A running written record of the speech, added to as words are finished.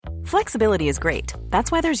Flexibility is great.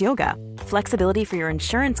 That's why there's yoga. Flexibility for your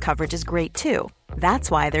insurance coverage is great too. That's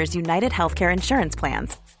why there's United Healthcare Insurance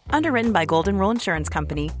Plans. Underwritten by Golden Rule Insurance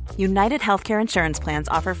Company, United Healthcare Insurance Plans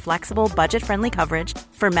offer flexible, budget-friendly coverage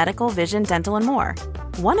for medical, vision, dental, and more.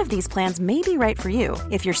 One of these plans may be right for you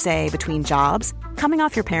if you're, say, between jobs, coming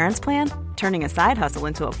off your parents' plan, turning a side hustle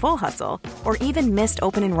into a full hustle, or even missed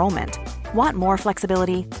open enrollment. Want more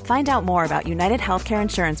flexibility? Find out more about United Healthcare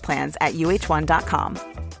Insurance Plans at uh1.com.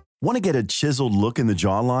 Want to get a chiseled look in the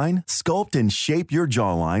jawline? Sculpt and shape your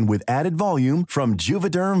jawline with added volume from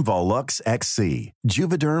Juvederm Volux XC.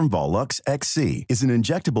 Juvederm Volux XC is an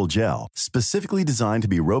injectable gel specifically designed to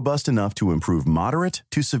be robust enough to improve moderate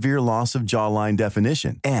to severe loss of jawline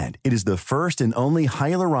definition. And it is the first and only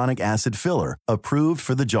hyaluronic acid filler approved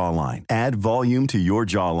for the jawline. Add volume to your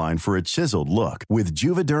jawline for a chiseled look with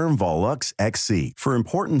Juvederm Volux XC. For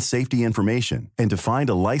important safety information and to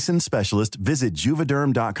find a licensed specialist, visit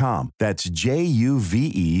juvederm.com. That's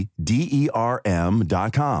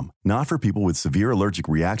JUVEDERM.com. Not for people with severe allergic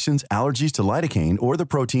reactions, allergies to lidocaine, or the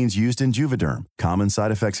proteins used in Juvederm. Common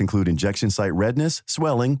side effects include injection site redness,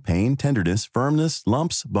 swelling, pain, tenderness, firmness,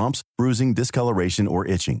 lumps, bumps, bruising, discoloration, or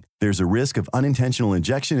itching. There's a risk of unintentional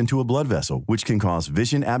injection into a blood vessel, which can cause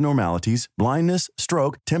vision abnormalities, blindness,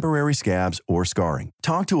 stroke, temporary scabs, or scarring.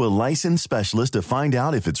 Talk to a licensed specialist to find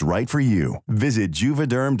out if it's right for you. Visit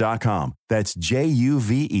Juvederm.com. That's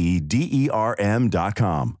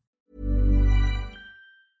JUVEDERM.com.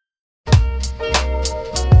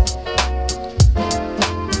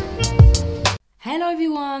 Hello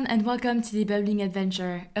everyone and welcome to The Bubbling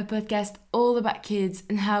Adventure, a podcast all about kids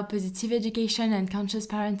and how positive education and conscious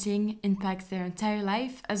parenting impacts their entire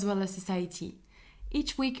life as well as society.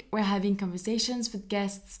 Each week we're having conversations with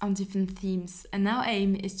guests on different themes, and our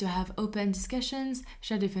aim is to have open discussions,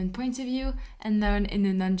 share different points of view and learn in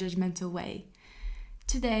a non-judgmental way.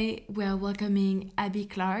 Today we are welcoming Abby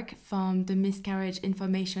Clark from the Miscarriage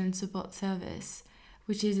Information Support Service,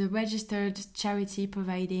 which is a registered charity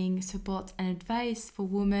providing support and advice for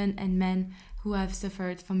women and men who have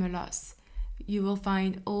suffered from a loss. You will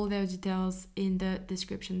find all their details in the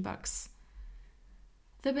description box.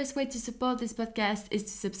 The best way to support this podcast is to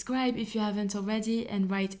subscribe if you haven't already and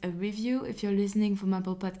write a review if you're listening from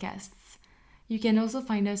Apple Podcasts. You can also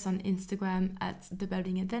find us on Instagram at The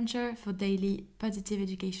Bubbling Adventure for daily positive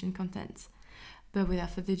education content. But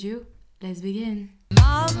without further ado, let's begin.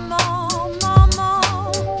 Maman, maman,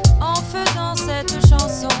 en faisant cette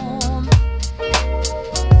chanson.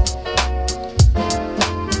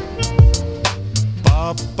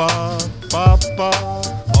 Papa, papa,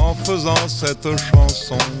 en faisant cette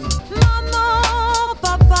chanson. Maman,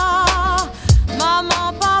 papa,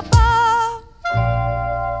 maman, papa.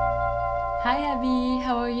 Hi Abby,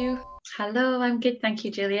 how are you? Hello, I'm good, thank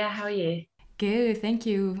you, Julia. How are you? Good, thank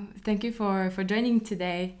you. Thank you for joining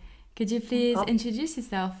today. Could you please introduce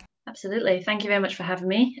yourself? Absolutely. Thank you very much for having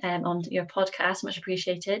me on your podcast. Much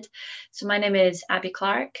appreciated. So my name is Abby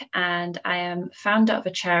Clark and I am founder of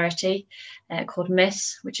a charity called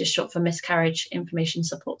MISS, which is short for Miscarriage Information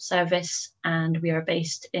Support Service. And we are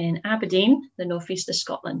based in Aberdeen, the northeast of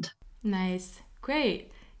Scotland. Nice.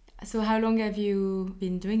 Great. So how long have you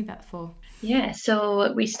been doing that for? Yeah,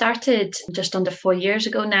 so we started just under 4 years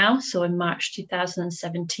ago now, so in March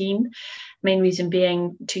 2017. Main reason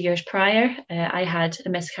being 2 years prior, I had a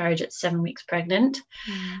miscarriage at 7 weeks pregnant.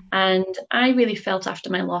 And I really felt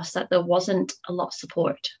after my loss that there wasn't a lot of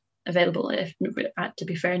support available. If, to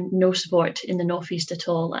be fair, no support in the Northeast at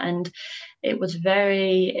all. And it was a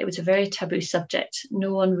very taboo subject.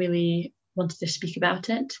 No one really wanted to speak about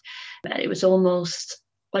it. It was almost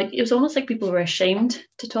like people were ashamed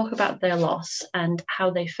to talk about their loss and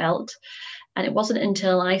how they felt. And it wasn't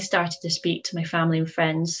until I started to speak to my family and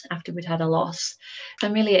friends after we'd had a loss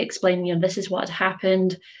and really explain, this is what had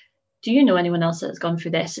happened. Do you know anyone else that's gone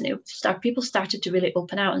through this? And people started to really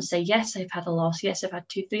open out and say, yes, I've had a loss. Yes, I've had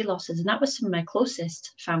 2-3 losses. And that was some of my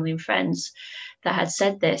closest family and friends that had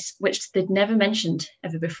said this, which they'd never mentioned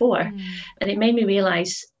ever before. And it made me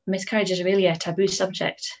realize miscarriage is really a taboo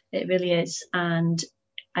subject. It really is. And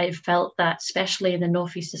I felt that, especially in the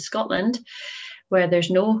northeast of Scotland, where there was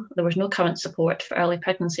no current support for early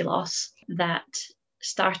pregnancy loss, that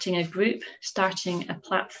starting a group, starting a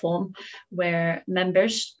platform where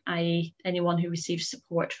members, i.e. anyone who receives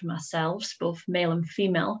support from ourselves, both male and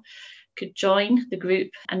female, could join the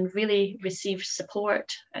group and really receive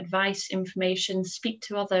support, advice, information, speak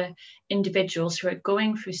to other individuals who are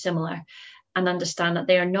going through similar, and understand that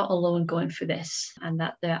they are not alone going through this, and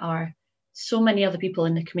that there are so many other people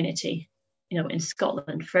in the community, in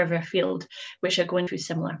Scotland, further afield, which are going through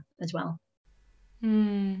similar as well.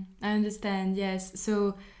 I understand, yes.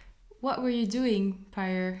 So what were you doing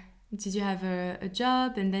prior? Did you have a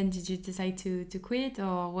job and then did you decide to quit,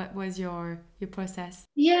 or what was your process?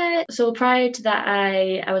 Yeah, so prior to that,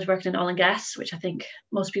 I was working in oil and gas, which I think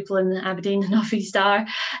most people in Aberdeen and North East are.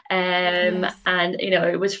 Yes. And, you know,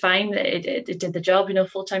 it was fine. It did the job, you know,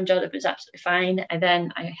 full-time job. It was absolutely fine. And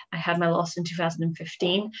then I had my loss in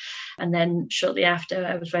 2015. And then shortly after,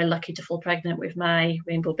 I was very lucky to fall pregnant with my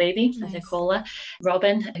rainbow baby, as I Nice. call her,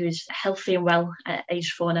 Robin, who's healthy and well at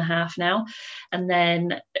age 4.5 now. And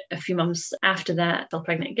then a few months after that, I fell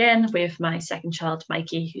pregnant again with my second child,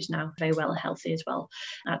 Mikey, who's now very well and healthy as well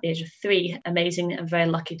at the age of 3. Amazing and very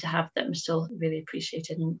lucky to have them. So really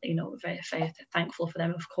appreciated and, you know, very, very thankful for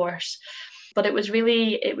them, of course. But it was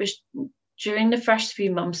during the first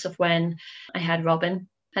few months of when I had Robin.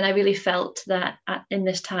 And I really felt that in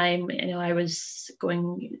this time, you know, I was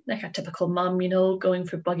going like a typical mum, you know, going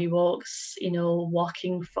for buggy walks, you know,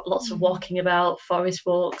 walking, lots of walking about, forest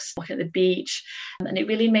walks, walking at the beach. And it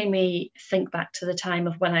really made me think back to the time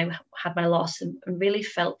of when I had my loss and really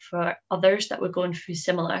felt for others that were going through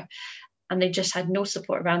similar. And they just had no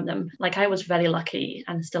support around them. Like I was very lucky,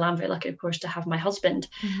 and still am very lucky, of course, to have my husband.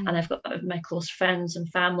 And I've got my close friends and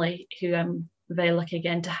family who I'm very lucky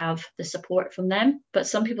again to have the support from them. But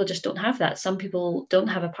some people just don't have that. Some people don't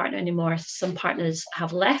have a partner anymore. Some partners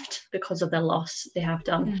have left because of their loss. They have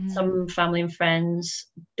done. Some family and friends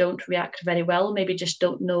don't react very well, maybe just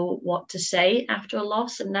don't know what to say after a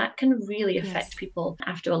loss. And that can really affect people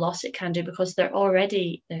after a loss. It can do, because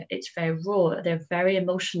it's very raw. They're very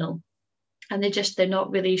emotional. And they're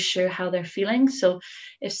not really sure how they're feeling. So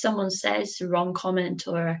if someone says the wrong comment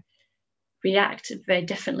or react very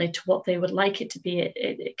differently to what they would like it to be,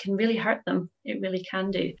 it can really hurt them. It really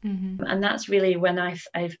can do. And that's really when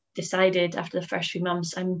I've decided after the first few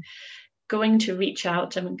months, I'm going to reach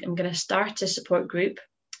out. I'm going to start a support group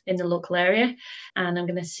in the local area, and I'm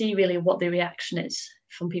going to see really what the reaction is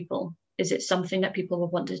from people. Is it something that people will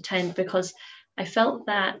want to attend? Because I felt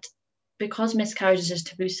that because miscarriages is a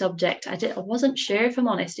taboo subject, I wasn't sure, if I'm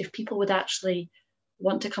honest, if people would actually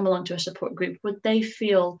want to come along to a support group. Would they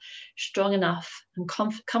feel strong enough and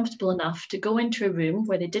comfortable enough to go into a room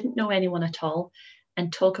where they didn't know anyone at all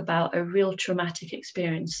and talk about a real traumatic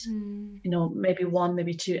experience, you know, maybe one,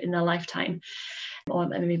 maybe two in their lifetime, or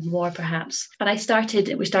maybe more perhaps. But we started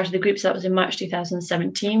the group, so that was in March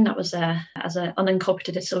 2017. That was as an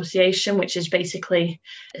unincorporated association, which is basically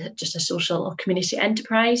just a social or community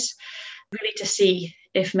enterprise, really to see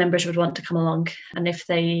if members would want to come along and if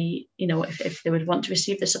they, you know, if they would want to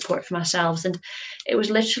receive the support from ourselves. And it was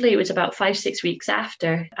about 5-6 weeks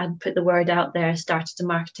after I'd put the word out there, started to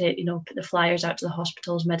market it, you know, put the flyers out to the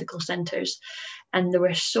hospitals, medical centres. And there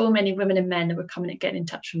were so many women and men that were coming and getting in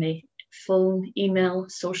touch with me, phone, email,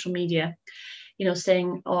 social media, you know,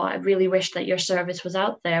 saying, oh, I really wish that your service was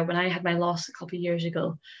out there when I had my loss a couple of years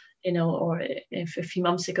ago, you know, or a few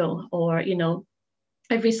months ago, or, you know,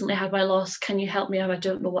 I've recently had my loss. Can you help me out? I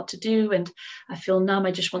don't know what to do. And I feel numb.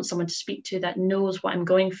 I just want someone to speak to that knows what I'm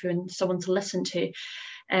going through and someone to listen to.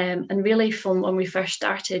 And really from when we first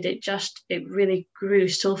started, it really grew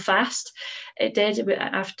so fast. It did.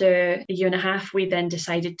 After 1.5 years, we then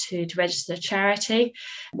decided to register a charity,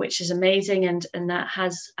 which is amazing. And that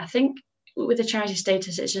has, I think, with the charity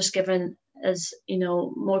status, it's just given us, you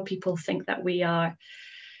know, more people think that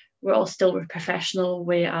we're all still professional.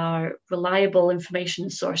 We are reliable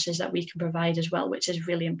information sources that we can provide as well, which is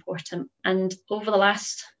really important. And over the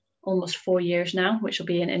last almost 4 years now, which will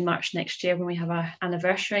be in March next year when we have our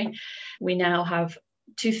anniversary, we now have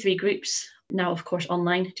 2-3 groups, now of course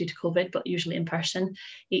online due to COVID, but usually in person.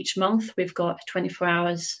 Each month we've got 24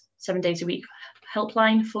 hours, 7 days a week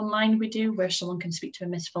helpline, phone line we do, where someone can speak to a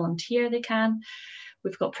missed volunteer. They can.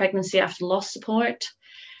 We've got pregnancy after loss support.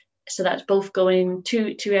 So that's both going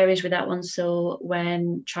two areas with that one. So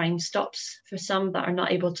when trying stops for some that are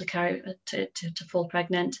not able to carry to fall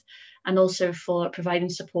pregnant, and also for providing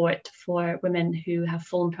support for women who have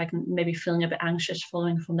fallen pregnant, maybe feeling a bit anxious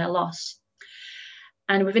following from their loss.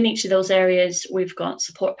 And within each of those areas, we've got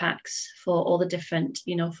support packs for all the different,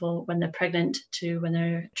 you know, for when they're pregnant to when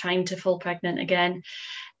they're trying to fall pregnant again,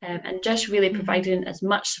 and just really providing as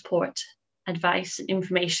much support, advice and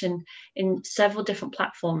information in several different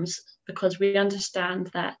platforms, because we understand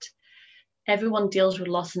that everyone deals with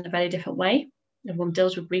loss in a very different way. Everyone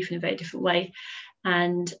deals with grief in a very different way.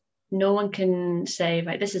 And no one can say,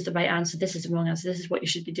 right, this is the right answer, this is the wrong answer, this is what you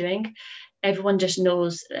should be doing. Everyone just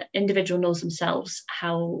knows, individual knows themselves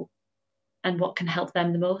how and what can help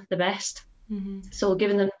them the best. So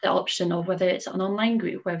giving them the option of whether it's an online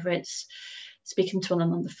group, whether it's speaking to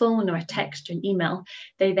them on the phone or a text or an email,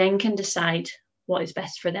 they then can decide what is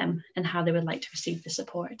best for them and how they would like to receive the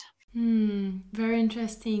support. Very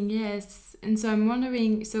interesting, yes. And so I'm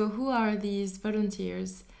wondering, so who are these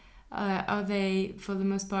volunteers? Are they, for the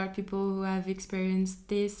most part, people who have experienced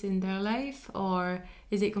this in their life, or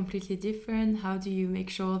is it completely different? How do you make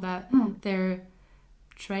sure that they're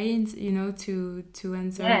trained, you know, to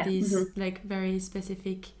answer these like very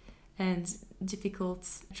specific and difficult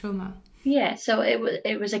trauma? Yeah, so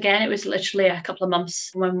it was literally a couple of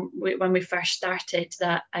months when we first started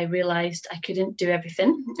that I realised I couldn't do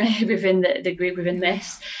everything within the group within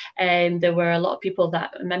this. And there were a lot of people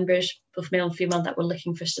members, both male and female, that were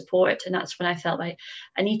looking for support, and that's when I felt like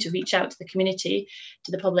I need to reach out to the community,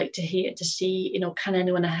 to the public, to see, you know, can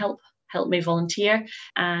anyone help me volunteer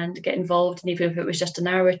and get involved, and even if it was just an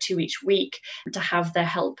hour or two each week, to have their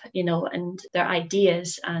help, you know, and their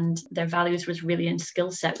ideas and their values was really, and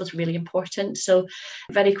skill set was really important. So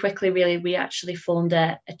very quickly, really, we actually formed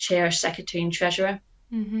a chair, secretary and treasurer.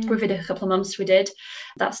 Within a couple of months we did.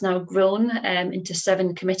 That's now grown into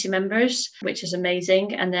 7 committee members, which is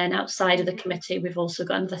amazing. And then outside of the committee, we've also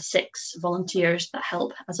got another 6 volunteers that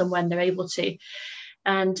help as and when they're able to.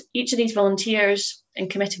 And each of these volunteers and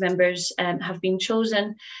committee members have been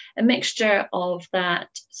chosen, a mixture of that.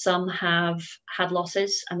 Some have had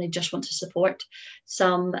losses and they just want to support.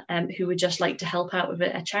 Some who would just like to help out with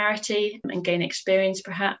a charity and gain experience,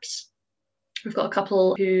 perhaps. We've got a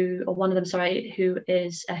couple who works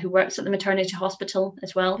at the maternity hospital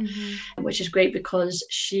as well, which is great because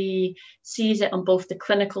she sees it on both the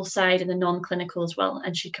clinical side and the non-clinical as well,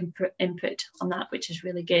 and she can put input on that, which is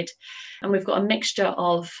really good. And we've got a mixture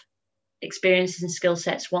of experiences and skill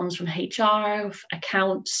sets, ones from HR,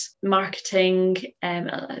 accounts, marketing,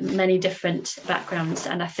 many different backgrounds.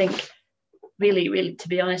 And I think really, to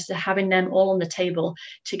be honest, having them all on the table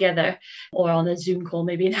together, or on a Zoom call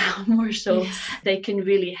maybe now more so, they can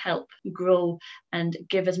really help grow and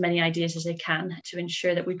give as many ideas as they can to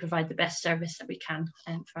ensure that we provide the best service that we can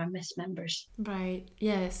for our MISS members. Right,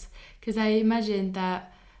 yes, because I imagine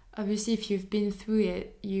that obviously if you've been through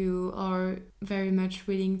it, you are very much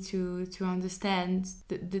willing to understand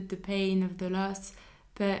the pain of the loss.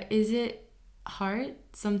 But is it hard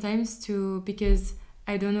sometimes because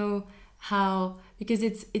I don't know how, because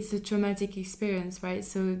it's a traumatic experience, right?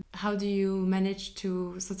 So how do you manage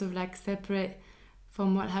to sort of like separate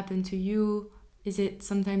from what happened to you? Is it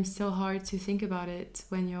sometimes still hard to think about it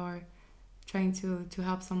when you're trying to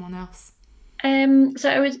help someone else? So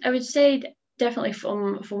I would say definitely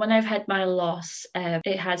from when I've had my loss,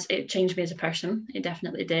 it changed me as a person. It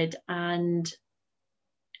definitely did. And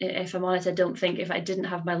if I'm honest, I don't think if I didn't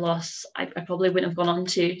have my loss, I probably wouldn't have gone on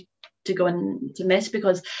to go into MISS,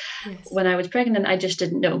 because when I was pregnant, I just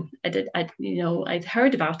didn't know. I'd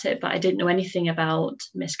heard about it, but I didn't know anything about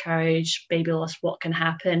miscarriage, baby loss, what can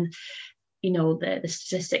happen, you know, the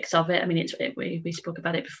statistics of it. I mean, we spoke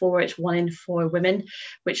about it before. It's 1 in 4 women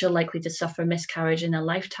which are likely to suffer miscarriage in a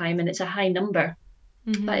lifetime, and it's a high number.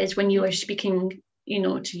 But it's when you are speaking, you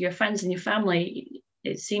know, to your friends and your family,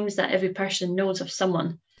 it seems that every person knows of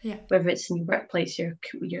someone. Yeah. Whether it's in your workplace, your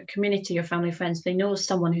community, your family, friends, they know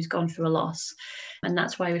someone who's gone through a loss. And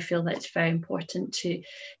that's why we feel that it's very important to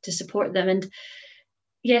support them. And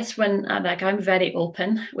yes, when I'm very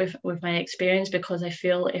open with my experience, because I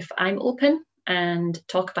feel if I'm open and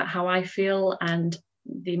talk about how I feel and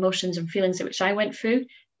the emotions and feelings in which I went through,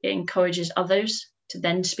 it encourages others to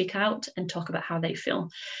then speak out and talk about how they feel.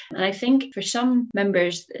 And I think for some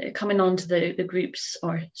members coming onto the groups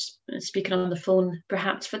or speaking on the phone,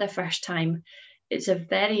 perhaps for the first time, it's a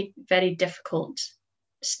very, very difficult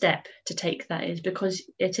step to take, that is, because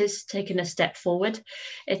it is taking a step forward.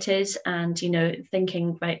 It is, and, you know,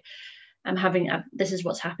 thinking, right, this is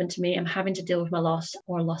what's happened to me. I'm having to deal with my loss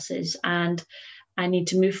or losses, and I need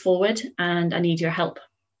to move forward, and I need your help,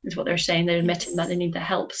 is what they're saying. They're admitting that they need the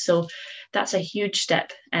help. So that's a huge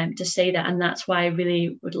step to say that. And that's why I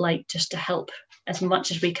really would like just to help as much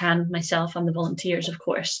as we can, myself and the volunteers, of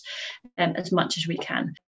course, as much as we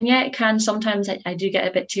can. And yeah, it can sometimes, I do get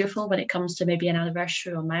a bit tearful when it comes to maybe an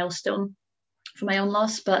anniversary or milestone for my own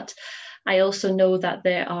loss. But I also know that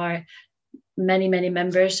there are many, many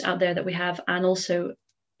members out there that we have, and also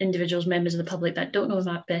individuals, members of the public that don't know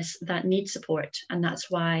about this, that need support. And that's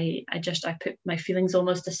why I put my feelings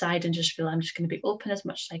almost aside and just feel I'm just going to be open as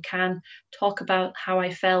much as I can, talk about how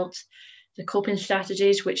I felt, the coping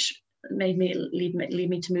strategies which made me lead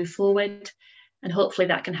me to move forward, and hopefully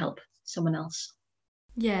that can help someone else.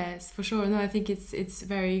 Yes, for sure. No, I think it's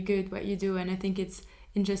very good what you do, and I think it's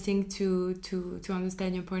interesting to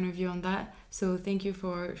understand your point of view on that. So thank you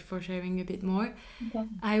for sharing a bit more. Okay.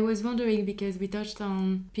 I was wondering, because we touched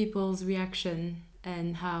on people's reaction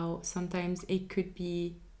and how sometimes it could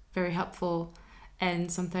be very helpful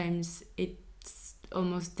and sometimes it's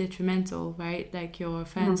almost detrimental, right? Like your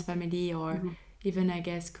friends, family, or even, I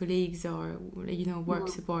guess, colleagues or, work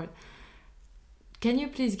support. Can you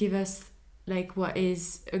please give us like what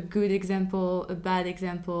is a good example, a bad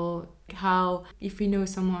example, how, if we know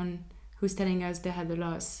someone who's telling us they had a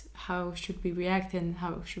loss, how should we react and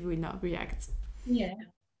how should we not react? Yeah,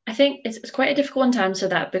 I think it's quite a difficult one to answer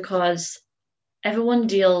that because everyone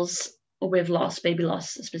deals with loss, baby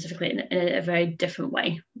loss specifically, in a very different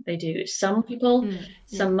way. They do. Some people,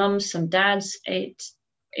 some mums, some dads, it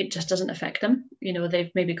just doesn't affect them.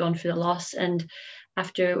 They've maybe gone through the loss, and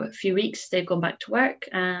after a few weeks, they've gone back to work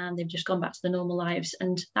and they've just gone back to their normal lives,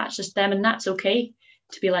 and that's just them, and that's okay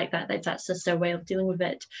to be like that. That's just their way of dealing with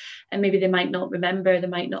it. And maybe they might not remember, they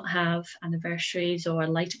might not have anniversaries or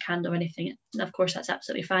light a candle or anything. And of course, that's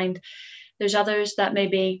absolutely fine. There's others that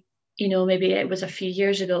maybe it was a few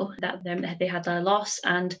years ago that they had their loss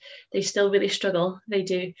and they still really struggle. They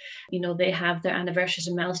do. They have their anniversaries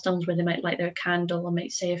and milestones where they might light their candle or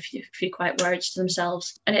might say a few quiet words to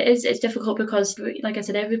themselves. And it's difficult because, like I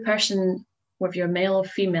said, every person, whether you're male or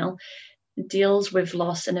female, deals with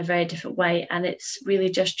loss in a very different way. And it's really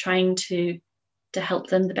just trying to help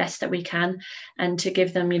them the best that we can and to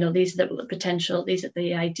give them, these are the potential, these are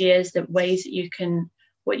the ideas, the ways that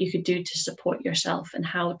what you could do to support yourself and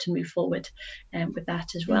how to move forward with that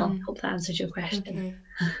as well. Hope that answers your question.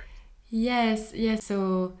 Okay. Yes.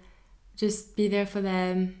 So just be there for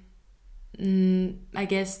them. I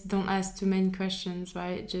guess don't ask too many questions,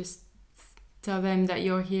 right? Just tell them that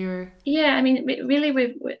you're here. Yeah, I mean,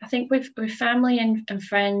 really, I think with family and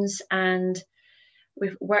friends and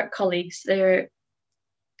with work colleagues, I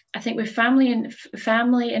think with family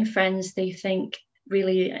and friends, they think,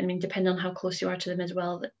 really, I mean, depending on how close you are to them as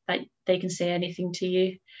well, that they can say anything to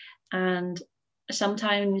you. And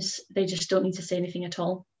sometimes they just don't need to say anything at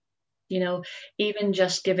all. Even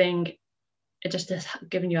just giving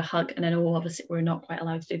you a hug. And I know obviously we're not quite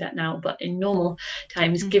allowed to do that now, but in normal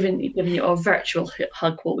times, giving you a virtual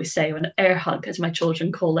hug, what we say, or an air hug, as my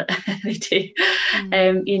children call it, they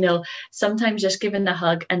do. Sometimes just giving a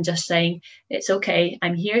hug and just saying, it's okay,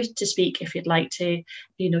 I'm here to speak if you'd like to,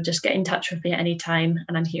 just get in touch with me at any time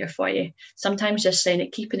and I'm here for you. Sometimes just saying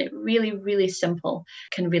it, keeping it really, really simple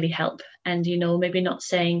can really help. And, maybe not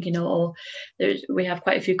saying, we have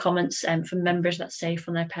quite a few comments from members that say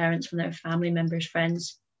from their parents, from their family members,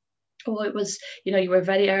 friends, it was, you were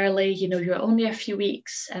very early, you were only a few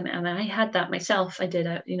weeks. And I had that myself. I did,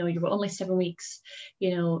 you were only 7 weeks,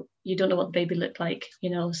 you don't know what the baby looked like,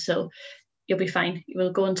 so you'll be fine. You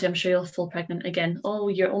will go into, I'm sure you'll fall pregnant again. Oh,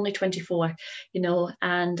 you're only 24,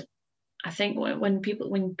 and I think when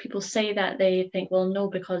people say that, they think, well, no,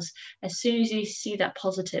 because as soon as you see that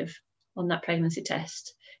positive on that pregnancy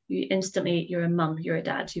test, you instantly, you're a mum, you're a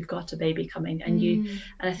dad, you've got a baby coming. And and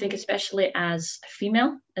I think especially as a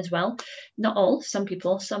female as well, not all, some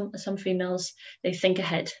people, some females, they think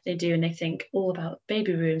ahead, they do, and they think, about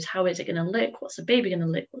baby rooms, how is it going to look, what's the baby going to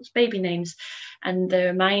look, what's baby names, and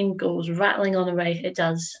their mind goes rattling on away. It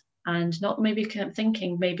does. And not maybe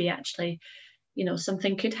thinking, maybe actually,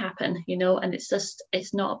 something could happen, and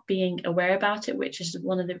it's not being aware about it, which is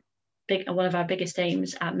one of our biggest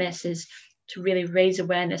aims at MESS, is to really raise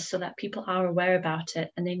awareness so that people are aware about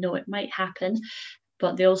it and they know it might happen,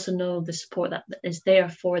 but they also know the support that is there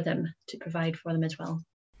for them to provide for them as well.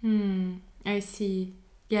 I see.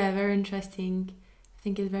 Yeah, very interesting. I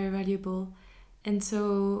think it's very valuable. And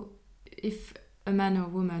so if a man or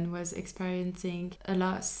woman was experiencing a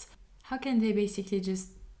loss, how can they basically just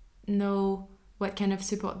know what kind of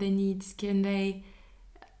support they need? Can they,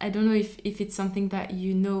 I don't know if it's something that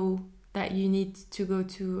that you need to go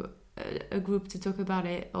to a group to talk about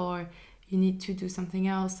it, or you need to do something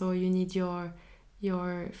else, or you need your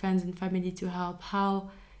friends and family to help. How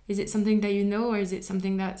is it something that or is it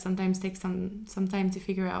something that sometimes takes some time to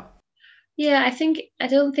figure out? Yeah, I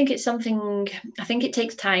don't think it's something, I think it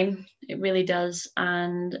takes time. It really does.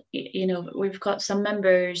 And, we've got some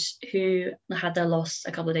members who had their loss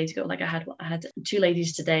a couple of days ago. Like I had 2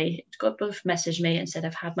 ladies today, both messaged me and said,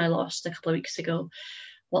 I've had my loss a couple of weeks ago.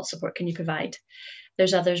 What support can you provide?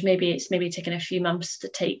 There's others, maybe it's taken a few months to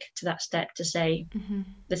take to that step to say,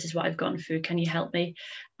 this is what I've gone through, can you help me?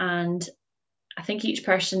 And I think each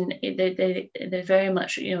person, they're very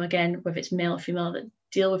much, again, whether it's male or female, that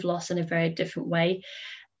deal with loss in a very different way.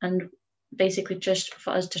 And basically just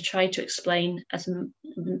for us to try to explain as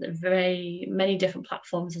very many different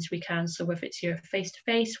platforms as we can. So whether it's your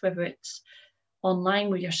face-to-face, whether it's online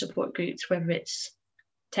with your support groups, whether it's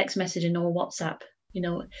text messaging or WhatsApp, You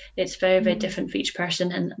know, it's very, very different for each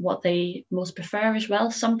person and what they most prefer as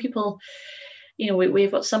well. Some people, you know,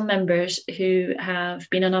 we've got some members who have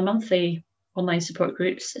been in our monthly online support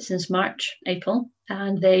groups since March, April,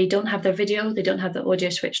 and they don't have their video, they don't have the audio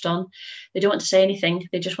switched on, they don't want to say anything,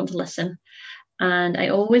 they just want to listen. And I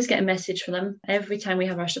always get a message from them every time we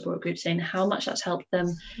have our support group saying how much that's helped them.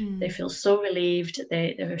 They feel so relieved.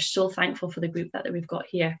 They're so thankful for the group that we've got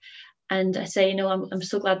here. And I say, you know, I'm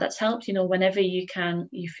so glad that's helped. You know, whenever you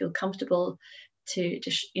feel comfortable to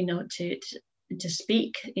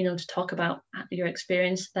speak, you know, to talk about your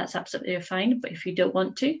experience, that's absolutely fine. But if you don't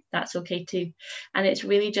want to, that's okay too. And it's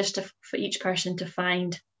really just for each person to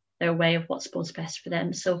find their way of what's most best for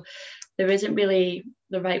them. So there isn't really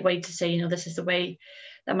the right way to say, you know, this is the way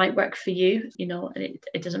that might work for you. You know,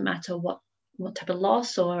 it doesn't matter what type of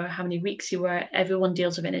loss or how many weeks you were, everyone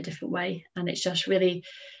deals with it in a different way. And it's just really,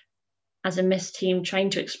 as a MIST team,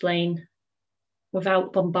 trying to explain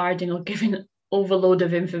without bombarding or giving overload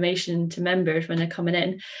of information to members when they're coming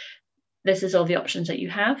in. This is all the options that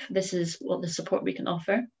you have. This is what the support we can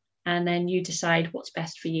offer. And then you decide what's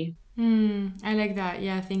best for you. I like that.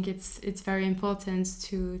 Yeah, I think it's very important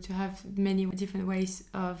to have many different ways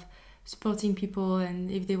of supporting people, and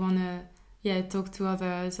if they want to talk to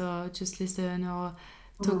others or just listen or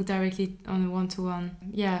talk directly on a one-to-one.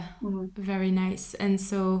 Very nice. And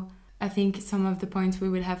so I think some of the points we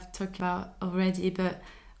will have talked about already, but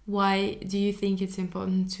why do you think it's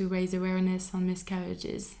important to raise awareness on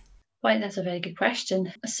miscarriages? Well, that's a very good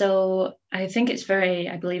question. So I believe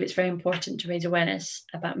it's very important to raise awareness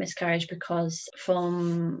about miscarriage because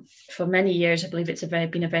for many years, I believe it's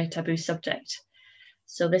been a very taboo subject.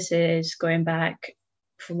 So this is going back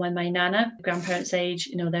from when my nana, grandparents' age,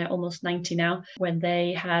 you know, they're almost 90 now, when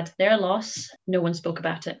they had their loss, no one spoke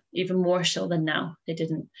about it, even more so than now. They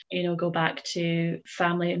didn't, you know, go back to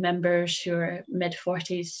family members who are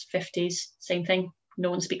mid-40s, 50s, same thing. No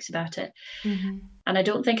one speaks about it. And I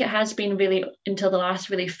don't think it has been really until the last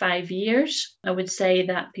 5 years. I would say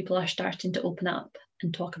that people are starting to open up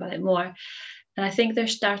and talk about it more. And I think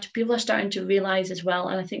people are starting to realize as well.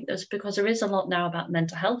 And I think that's because there is a lot now about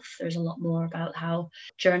mental health. There's a lot more about how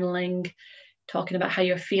journaling, talking about how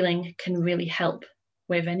you're feeling can really help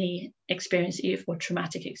with any experience that you've, or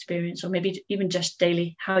traumatic experience, or maybe even just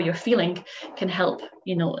daily, how you're feeling can help,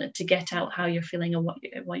 you know, to get out how you're feeling and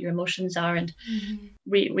what your emotions are. And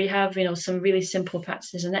we have, you know, some really simple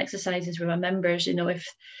practices and exercises with our members. You know,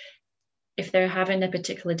 if they're having a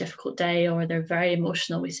particularly difficult day or they're very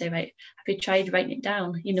emotional, we say, right, have you tried writing it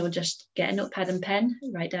down? You know, just get a notepad and pen,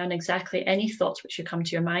 write down exactly any thoughts which should come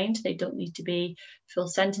to your mind. They don't need to be full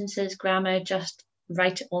sentences, grammar, just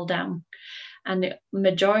write it all down. And the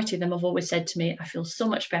majority of them have always said to me, I feel so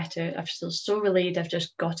much better. I feel so relieved. I've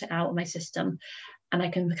just got it out of my system and I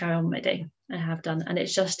can carry on my day. I have done. And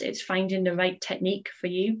it's finding the right technique for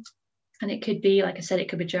you. And it could be, like I said, it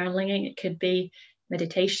could be journaling. It could be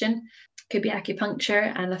meditation. It could be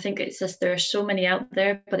acupuncture. And I think it's just, there are so many out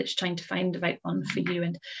there, but it's trying to find the right one for you.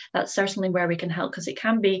 And that's certainly where we can help, because it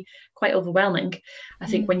can be quite overwhelming. I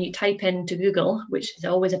think when you type into Google, which is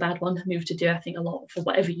always a bad one move to do, I think a lot for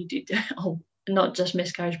whatever you do, not just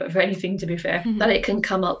miscarriage, but for anything, to be fair, that it can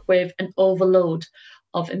come up with an overload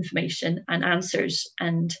of information and answers,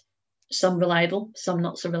 and some reliable, some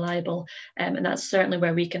not so reliable. And that's certainly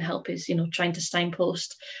where we can help, is, you know, trying to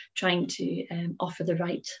signpost, trying to offer the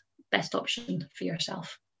right best option for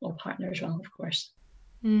yourself or partner as well, of course.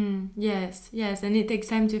 Yes. And it takes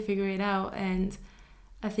time to figure it out. And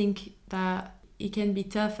I think that it can be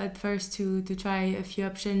tough at first to try a few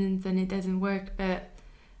options and it doesn't work. But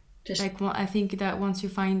I think that once you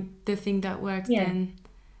find the thing that works, then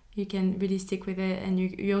you can really stick with it, and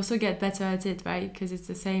you also get better at it, right? Because it's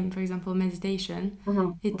the same, for example, meditation.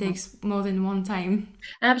 It takes more than one time.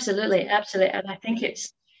 Absolutely. And I think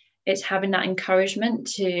it's having that encouragement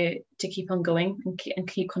to keep on going and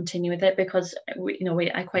keep continuing with it, because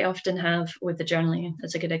I quite often have, with the journaling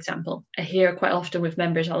as a good example, I hear quite often with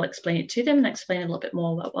members, I'll explain it to them and explain a little bit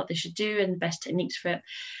more about what they should do and the best techniques for it.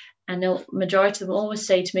 And the majority of them always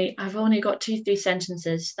say to me, I've only got 2-3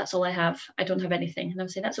 sentences. That's all I have. I don't have anything. And I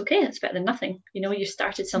would say, that's okay. That's better than nothing. You know, you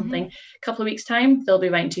started something, a couple of weeks' time, they'll be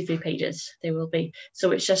writing 2-3 pages. They will be.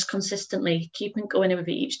 So it's just consistently keeping going with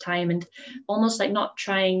it each time, and almost like not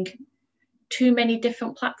trying too many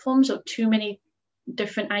different platforms or too many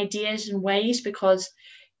different ideas and ways, because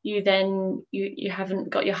you haven't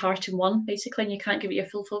got your heart in one, basically, and you can't give it your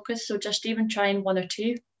full focus. So just even trying 1 or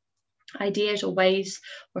 2. ideas or ways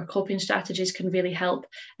or coping strategies can really help,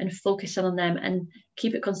 and focus on them and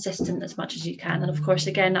keep it consistent as much as you can. And of course,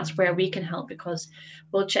 again, that's where we can help, because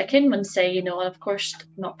we'll check in and say, and of course,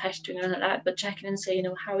 not pestering or like that, but check in and say,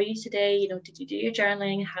 how are you today? Did you do your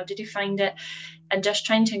journaling? How did you find it? And just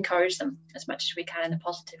trying to encourage them as much as we can in a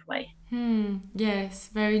positive way. Yes,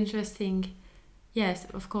 very interesting. Yes,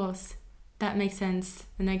 of course. That makes sense.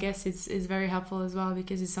 And I guess it's very helpful as well,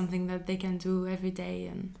 because it's something that they can do every day.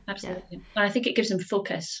 And absolutely. Yeah. And I think it gives them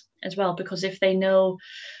focus as well, because if they know,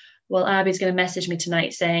 well, Abby's going to message me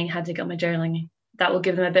tonight saying, how did I get my journaling? That will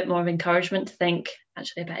give them a bit more of encouragement to think,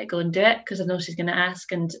 actually, I better go and do it, because I know she's going to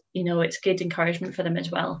ask. And, it's good encouragement for them as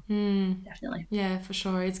well. Definitely. Yeah, for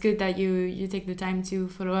sure. It's good that you take the time to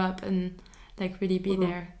follow up and really be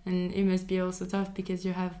there. And it must be also tough because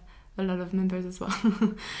you have a lot of members as well.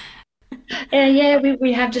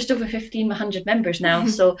 We have just over 1,500 members now.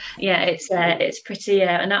 So it's pretty,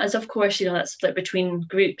 and that is, of course, that's split between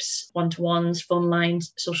groups, one-to-ones, phone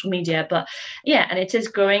lines, social media. But and it is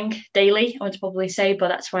growing daily, I would probably say. But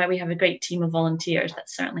that's why we have a great team of volunteers that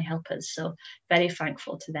certainly help us. So very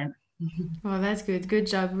thankful to them. Well, that's good. Good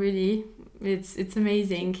job, really. It's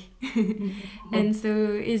amazing. And so,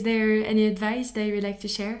 is there any advice that you would like to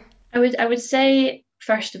share? I would say,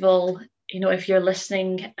 first of all, if you're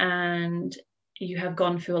listening and you have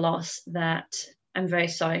gone through a loss, that I'm very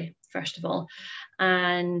sorry, first of all,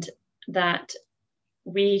 and that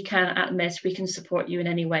we can, at MISS, we can support you in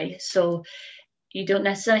any way. So you don't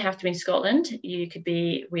necessarily have to be in Scotland.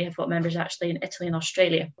 We have got members actually in Italy and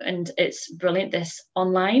Australia. And it's brilliant, this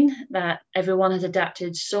online, that everyone has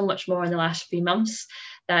adapted so much more in the last few months,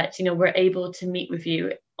 that, we're able to meet with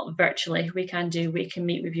you virtually. We can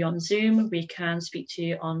meet with you on Zoom, we can speak to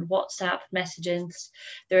you on WhatsApp messages.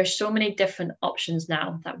 There are so many different options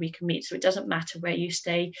now that we can meet, so it doesn't matter where you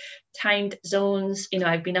stay. Timed zones,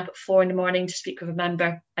 I've been up at 4 a.m. to speak with a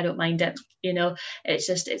member. I don't mind it.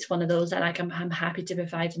 It's one of those that I'm happy to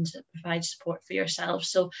provide support for yourself.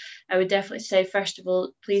 So I would definitely say, first of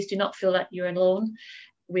all, please do not feel that you're alone.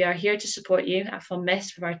 We are here to support you at Fun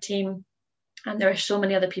Miss with our team. And there are so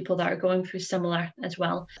many other people that are going through similar as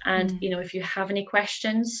well. And, if you have any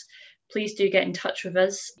questions, please do get in touch with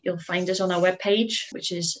us. You'll find us on our webpage,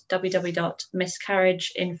 which is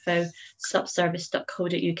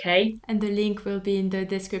www.miscarriageinfosubservice.co.uk. And the link will be in the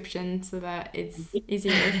description so that it's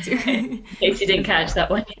easier to... In case you didn't catch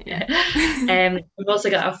that one. We've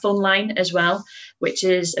also got our phone line as well, which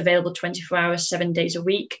is available 24 hours, 7 days a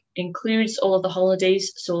week. Includes all of the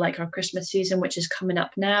holidays. So like our Christmas season, which is coming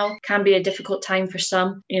up now, can be a difficult time for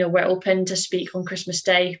some. We're open to speak on Christmas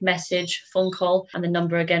Day, message, phone call, and the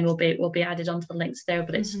number again will be added onto the links there,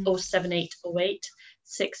 but it's 07808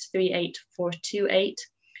 638 428.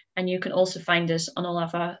 And you can also find us on all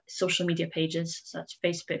of our social media pages, so that's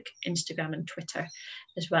Facebook, Instagram, and Twitter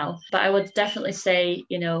as well. But I would definitely say,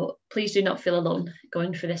 please do not feel alone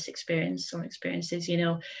going through this experience or experiences.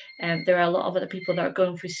 There are a lot of other people that are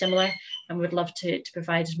going through similar, and we'd love to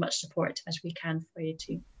provide as much support as we can for you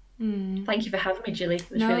too. Thank you for having me, Julie.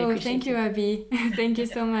 It was really appreciated. Thank you, Abby. Thank you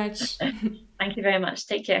so much. Thank you very much.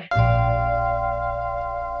 Take care.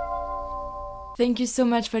 Thank you so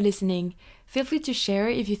much for listening. Feel free to share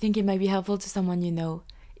if you think it might be helpful to someone you know.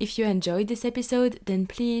 If you enjoyed this episode, then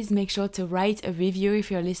please make sure to write a review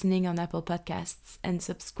if you're listening on Apple Podcasts, and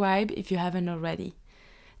subscribe if you haven't already.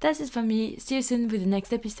 That's it for me. See you soon with the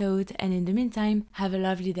next episode, and in the meantime, have a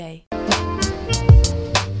lovely day.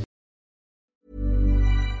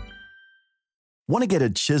 Want to get a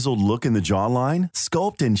chiseled look in the jawline?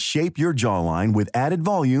 Sculpt and shape your jawline with added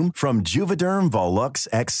volume from Juvederm Volux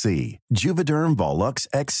XC. Juvederm Volux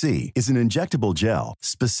XC is an injectable gel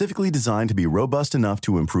specifically designed to be robust enough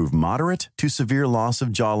to improve moderate to severe loss of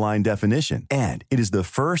jawline definition. And it is the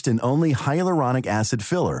first and only hyaluronic acid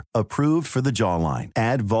filler approved for the jawline.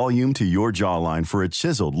 Add volume to your jawline for a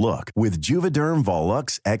chiseled look with Juvederm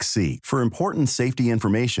Volux XC. For important safety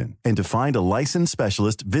information and to find a licensed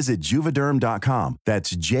specialist, visit juvederm.com.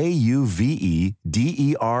 That's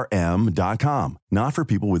JUVEDERM.com. Not for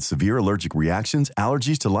people with severe allergic reactions,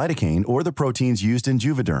 allergies to lidocaine, or the proteins used in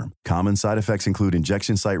Juvederm. Common side effects include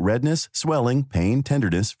injection site redness, swelling, pain,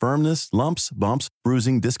 tenderness, firmness, lumps, bumps,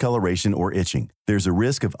 bruising, discoloration, or itching. There's a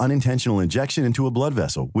risk of unintentional injection into a blood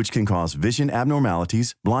vessel, which can cause vision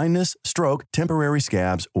abnormalities, blindness, stroke, temporary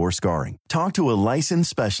scabs, or scarring. Talk to a licensed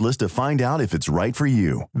specialist to find out if it's right for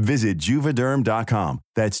you. Visit Juvederm.com.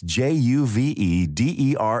 That's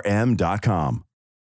JUVEDERM.com.